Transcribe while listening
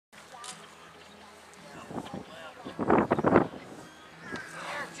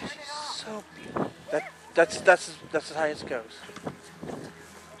That's as high as it goes.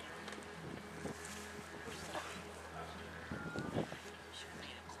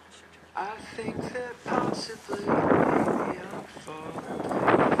 I think that possibly maybe I'm falling.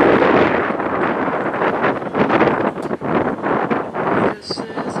 Yes,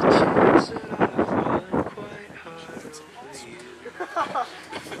 there's a chance that I've fallen quite hard over you.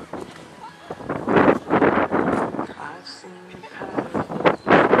 I seem to possibly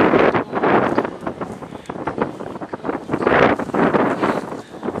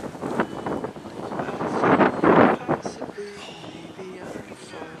maybe I'm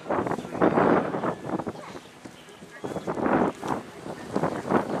falling for you.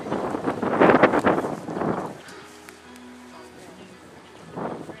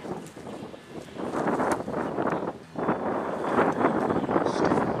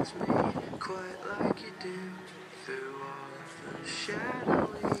 Understands me quite like you do through all of the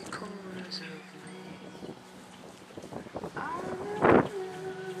shadowy corners of me. I never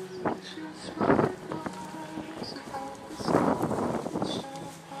knew just what it was about the selfish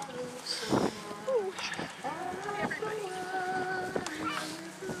part of someone.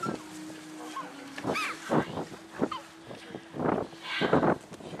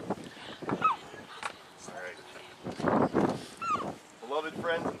 Beloved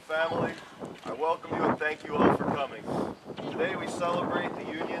friends and family, I welcome you and thank you all for coming. Today we celebrate the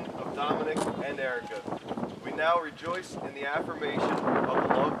union of Dominic and Erika. We now rejoice in the affirmation of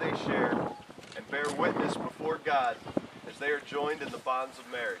the love they share and bear witness before God as they are joined in the bonds of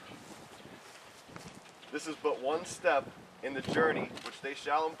marriage. This is but one step in the journey which they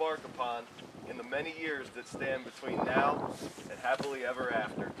shall embark upon in the many years that stand between now and happily ever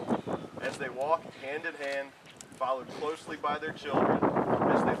after, as they walk hand in hand, followed closely by their children,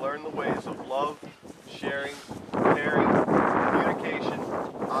 as they learn the ways of love, sharing, caring, communication,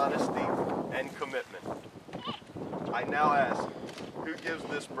 honesty, and commitment. I now ask, who gives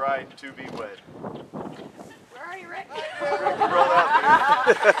this bride to be wed? Where are you, Rick? Roll out,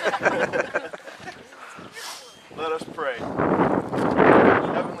 dude. Let us pray.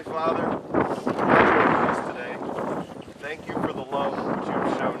 Heavenly Father, thank you for today. Thank you for the love which you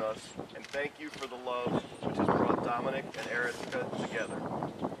have shown us, and thank you for the love which has brought Dominic and Erika together.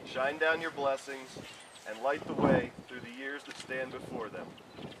 Shine down your blessings and light the way through the years that stand before them.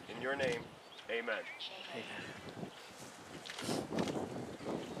 In your name, amen.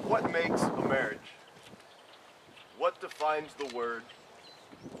 What makes a marriage? What defines the word?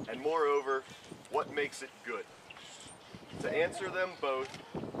 And moreover, what makes it good? To answer them both,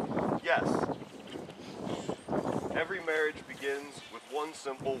 yes. Every marriage begins with one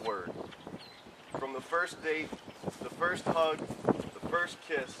simple word. From the first date, the first hug, the first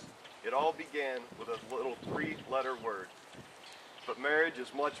kiss, it all began with a little three-letter word. But marriage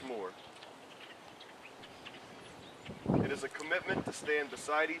is much more. It is a commitment to stand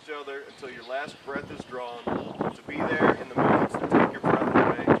beside each other until your last breath is drawn, to be there in the moments that take your breath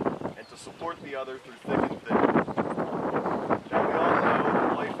away, and to support the other through thick and thin. Now we all know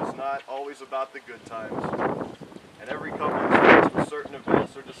that life is not always about the good times, and every couple is faced with certain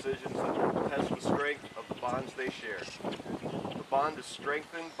events or decisions that will test the strength of the bonds they share. The bond is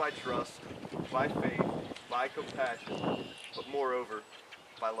strengthened by trust, by faith, by compassion, but moreover,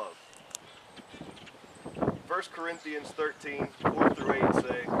 by love. 1 Corinthians 13, 4 through 8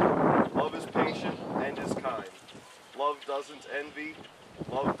 say, love is patient and is kind. Love doesn't envy,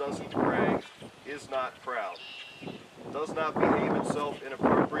 love doesn't brag, is not proud, does not behave itself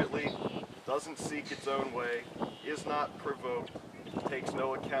inappropriately, doesn't seek its own way, is not provoked, takes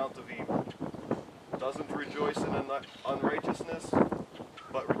no account of evil, doesn't rejoice in unrighteousness,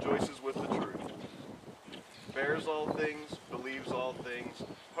 but rejoices with the truth, bears all things, believes all things,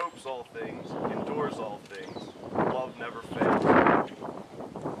 hopes all things, endures all things. Love never fails.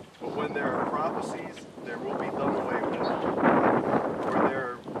 But when there are prophecies, there will be done away with. Where there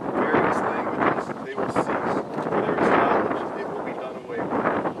are various languages, they will cease. Where there is knowledge, it will be done away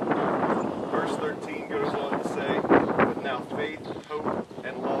with. Verse 13 goes on to say, but now faith, hope,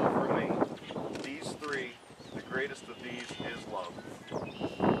 and love remain. These three, the greatest of these is love.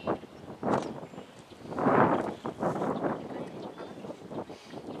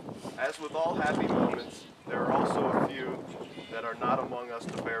 As with all happy moments, there are also a few that are not among us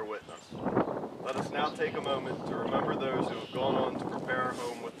to bear witness. Let us now take a moment to remember those who have gone on to prepare our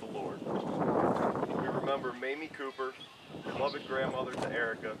home with the Lord. We remember Mamie Cooper, beloved grandmother to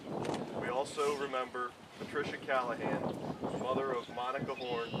Erika. We also remember Patricia Callahan, mother of Monica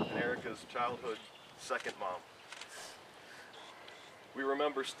Horn and Erika's childhood second mom. We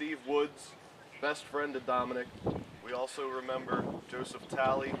remember Steve Woods, best friend of Dominic. We also remember Joseph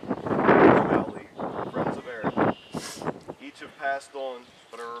Talley and Mowley, friends of Erika. Each have passed on,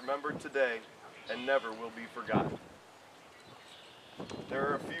 but are remembered today and never will be forgotten. There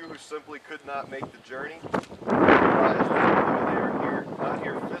are a few who simply could not make the journey. Realize that though they are here, not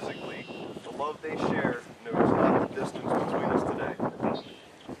here physically, the love they share knows not the distance between us today.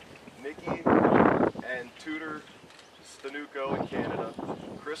 Nikki and Tudor Stanuco in Canada,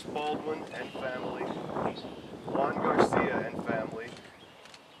 Chris Baldwin and family, Juan Garcia and family,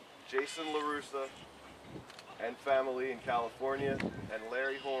 Jason LaRussa and family in California, and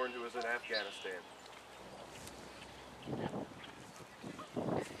Larry Horn, who is in Afghanistan.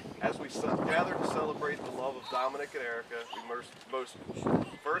 As we gather to celebrate the love of Dominic and Erika, we most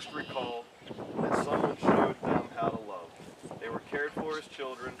first recall that someone showed them how to love. They were cared for as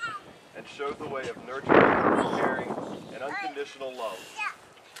children and showed the way of nurturing, caring, and unconditional love.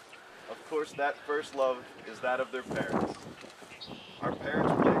 Of course, that first love is that of their parents. Our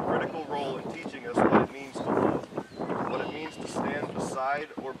parents play a critical role in teaching us what it means to love, what it means to stand beside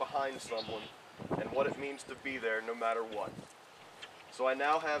or behind someone, and what it means to be there no matter what. So I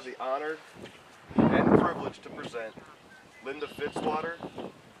now have the honor and privilege to present Linda Fitzwater,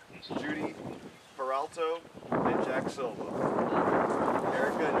 Judy Peralto, and Jack Silva.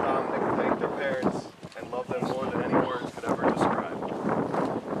 Erika and Dominic thank their parents and love them more than any words could ever describe.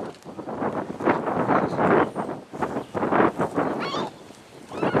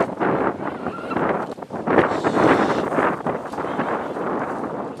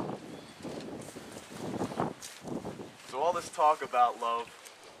 Talk about love.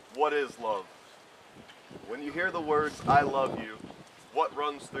 What is love? When you hear the words, I love you, what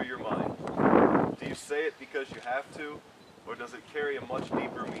runs through your mind? Do you say it because you have to, or does it carry a much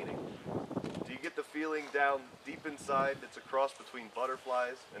deeper meaning? Do you get the feeling down deep inside that's a cross between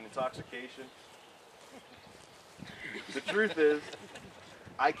butterflies and intoxication? The truth is,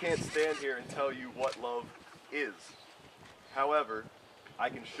 I can't stand here and tell you what love is. However, I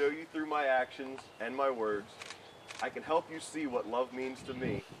can show you through my actions and my words. I can help you see what love means to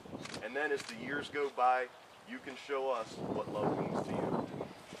me, and then as the years go by, you can show us what love means to you.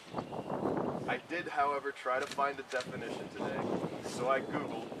 I did, however, try to find a definition today, so I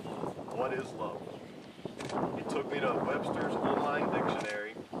Googled, what is love? It took me to Webster's online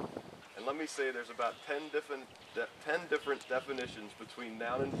dictionary, and let me say there's about 10 different definitions between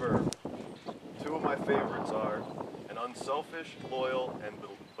noun and verb. Two of my favorites are an unselfish, loyal, and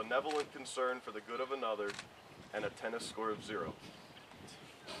benevolent concern for the good of another, and a tennis score of 0.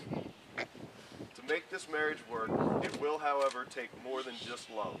 To make this marriage work, it will, however, take more than just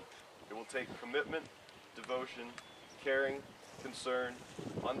love. It will take commitment, devotion, caring, concern,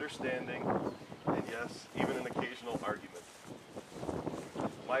 understanding, and yes, even an occasional argument.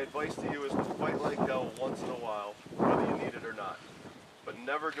 My advice to you is to fight like hell once in a while, whether you need it or not. But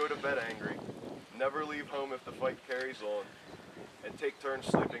never go to bed angry, never leave home if the fight carries on, and take turns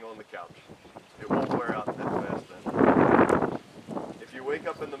sleeping on the couch. It won't wear out that fast then. If you wake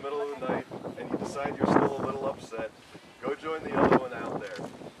up in the middle of the night and you decide you're still a little upset, go join the other one out there.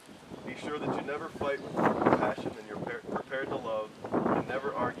 Be sure that you never fight with more compassion than you're prepared to love, and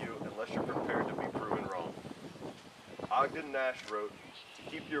never argue unless you're prepared to be proven wrong. Ogden Nash wrote,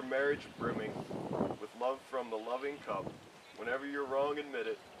 to keep your marriage brimming with love from the loving cup, whenever you're wrong, admit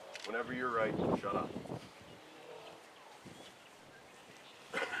it. Whenever you're right, shut up.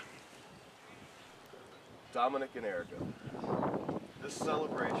 Dominic and Erika. This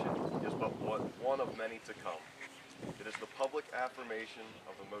celebration is but one of many to come. It is the public affirmation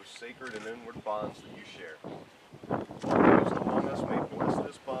of the most sacred and inward bonds that you share. While those among us may voice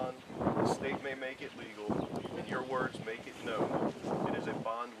this bond, the state may make it legal, and your words make it known. It is a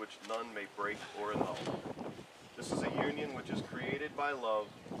bond which none may break or annul. This is a union which is created by love,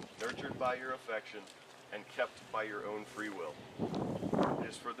 nurtured by your affection, and kept by your own free will. It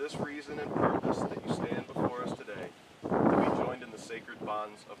is for this reason and purpose that you stand before us today, to be joined in the sacred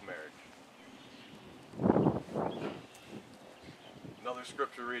bonds of marriage. Another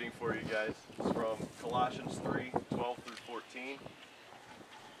scripture reading for you guys is from Colossians 3:12 through 14.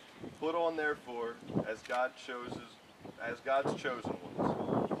 Put on therefore, as God's chosen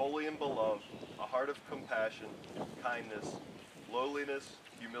ones, holy and beloved, a heart of compassion, kindness, lowliness,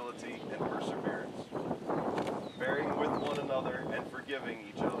 humility, and perseverance, bearing with one another and forgiving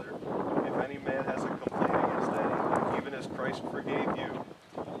each other. If any man has a complaint against any, even as Christ forgave you,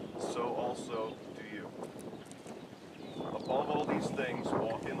 so also do you. Above all these things,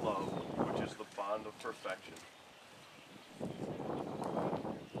 walk in love, which is the bond of perfection.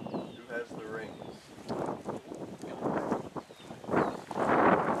 Who has the rings?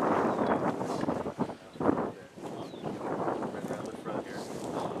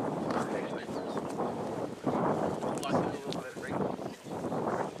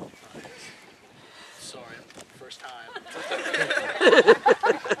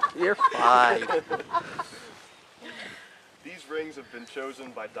 You're fine. These rings have been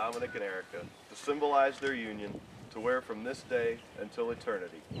chosen by Dominic and Erika to symbolize their union, to wear from this day until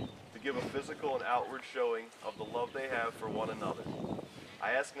eternity, to give a physical and outward showing of the love they have for one another.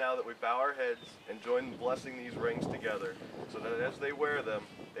 I ask now that we bow our heads and join in blessing these rings together, so that as they wear them,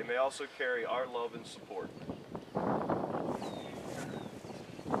 they may also carry our love and support.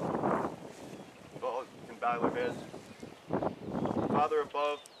 Well, you can bow your heads. Father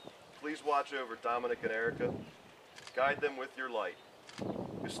above, please watch over Dominic and Erika. Guide them with your light.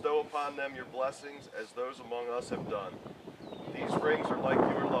 Bestow upon them your blessings as those among us have done. These rings are like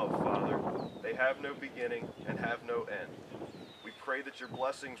your love, Father. They have no beginning and have no end. We pray that your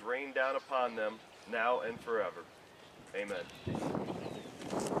blessings rain down upon them now and forever. Amen.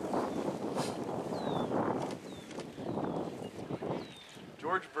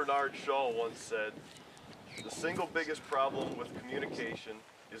 George Bernard Shaw once said, "The single biggest problem with communication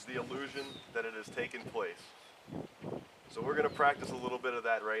is the illusion that it has taken place." So we're going to practice a little bit of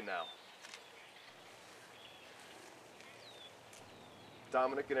that right now.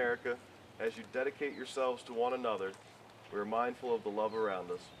 Dominic and Erika, as you dedicate yourselves to one another, we are mindful of the love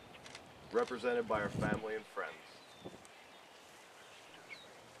around us, represented by our family and friends.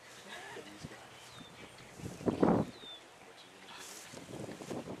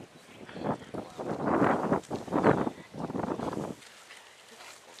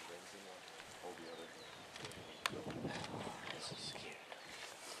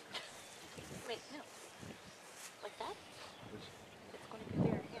 Wait, no. Like that? It's going to be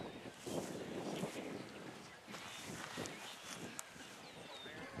there here.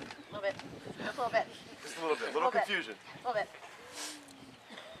 A little bit. Just a little bit. Just a little bit, little confusion. A little bit.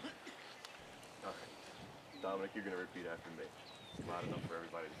 Okay. Dominic, you're going to repeat after me. It's loud enough for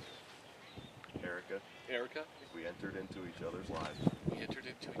everybody to hear. Erika, we entered into each other's lives we entered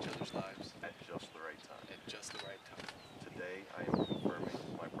into each other's lives at just the right time. at just the right time. Today, I am confirming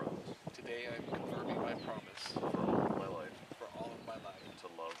my promise Today I am confirming my promise for all of my life for all of my life to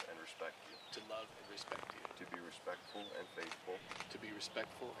love and respect you, to love and respect you, to be respectful and faithful, to be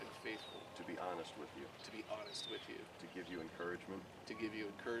respectful and faithful, to be honest with you, to be honest with you, to give you encouragement, to give you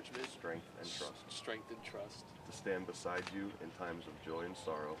encouragement, strength, and trust, strength and trust, to stand beside you in times of joy and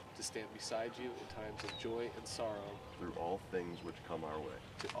sorrow, to stand beside you in times of joy and sorrow, through all things which come our way.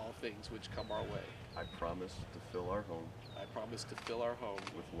 to all things which come our way. I promise to fill our home I promise to fill our home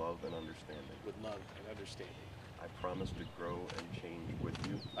with love and understanding. with love and understanding. I promise to grow and change with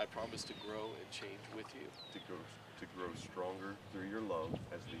you, I promise to grow and change with you, to grow stronger through your love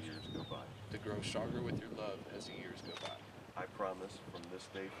as the years go by. to grow stronger with your love as the years go by. I promise from this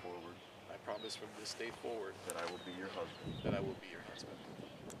day forward I promise from this day forward that I will be your husband, that I will be your husband,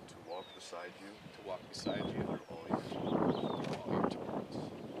 to walk beside you to walk beside you through all your through all your tomorrows.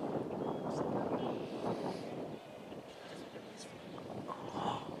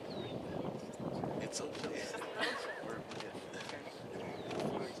 It's okay.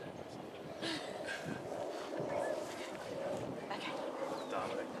 Okay.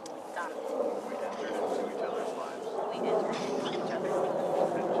 Dominic, Done. we entered into each other's lives We entered into each other at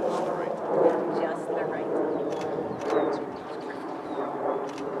just the right time. at just the right time.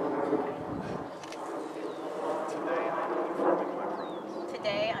 Today I am confirming my promise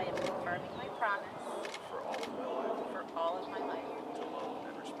Today I am confirming my promise for all of my life for all of my life to love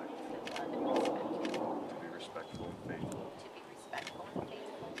and respect you, to love and respect you, to be respectful and faithful, to be respectful and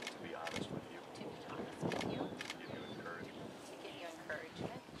faithful, to be honest with you, to be honest with you, to give you encouragement, to give you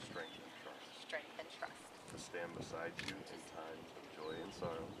encouragement, strength, and trust, strength, and trust, to stand beside you in times of joy and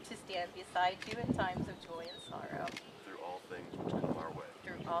sorrow, to stand beside you in times of joy and sorrow, through all things which come our way.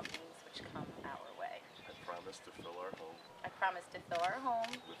 through all things which come our way. I promise to fill our home I promise to fill our home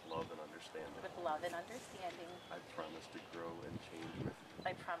with love and understanding. with love and understanding. I promise to grow and change with you,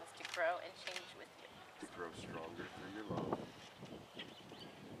 I promise to grow and change with you, to grow stronger through your love,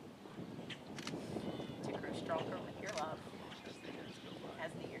 to grow stronger with your love as the years go by.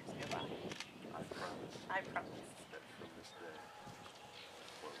 as the years go by. I promise I promise that from this day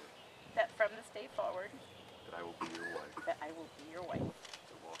forward, that from this day forward, that I will be your wife, that I will be your wife,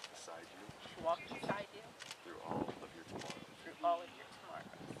 to walk beside you to walk beside you through all of your tomorrows. through all of your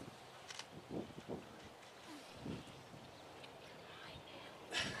tomorrows.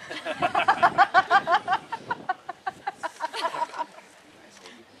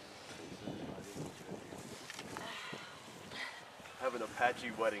 Have an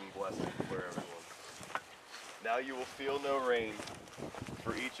Apache wedding blessing for everyone. Now you will feel no rain,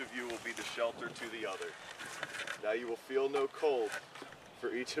 for each of you will be the shelter to the other. Now you will feel no cold,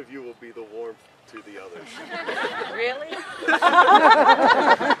 for each of you will be the warmth to the others. Really?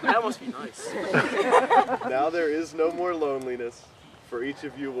 That must be nice. Now there is no more loneliness, for each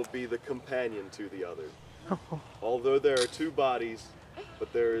of you will be the companion to the other. Although there are two bodies,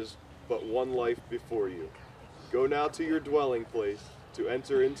 but there is but one life before you. Go now to your dwelling place to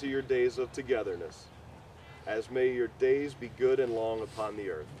enter into your days of togetherness, as may your days be good and long upon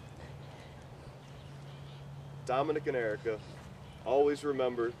the earth. Dominic and Erika, always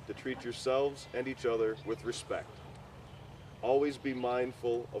remember to treat yourselves and each other with respect. Always be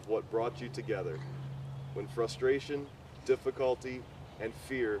mindful of what brought you together. When frustration, difficulty, and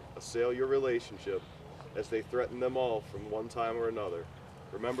fear assail your relationship, as they threaten them all from one time or another,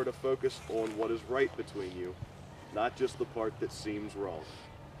 remember to focus on what is right between you, not just the part that seems wrong.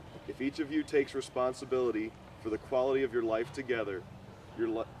 If each of you takes responsibility for the quality of your life together,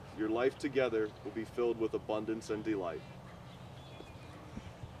 your life together will be filled with abundance and delight.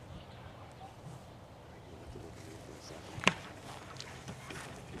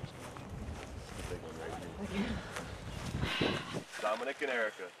 Dominic and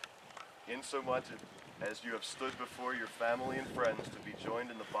Erika, insomuch as you have stood before your family and friends to be joined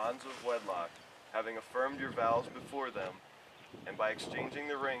in the bonds of wedlock, having affirmed your vows before them, and by exchanging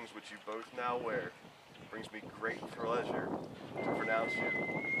the rings which you both now wear, brings me great pleasure to pronounce you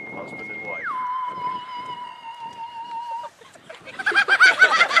husband and wife.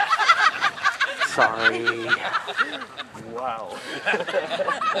 Sorry. Wow.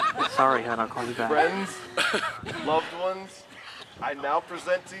 Sorry, hon, I'll call you back. Friends, loved ones, I now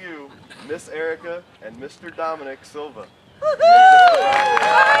present to you Miss Erika and Mr. Dominic Silva.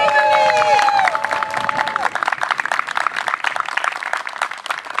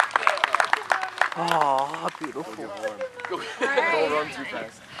 Aw, beautiful. Don't run too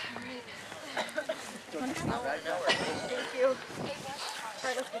fast. Thank you.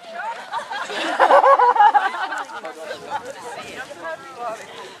 Alright, let's get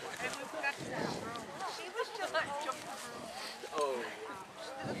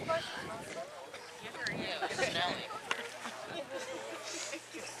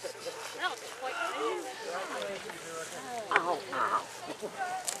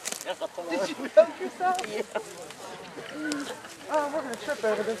Did you poke yourself? Yeah. Oh, we're going to trip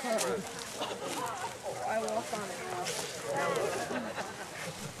over this one. I will find it now.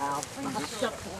 Ow.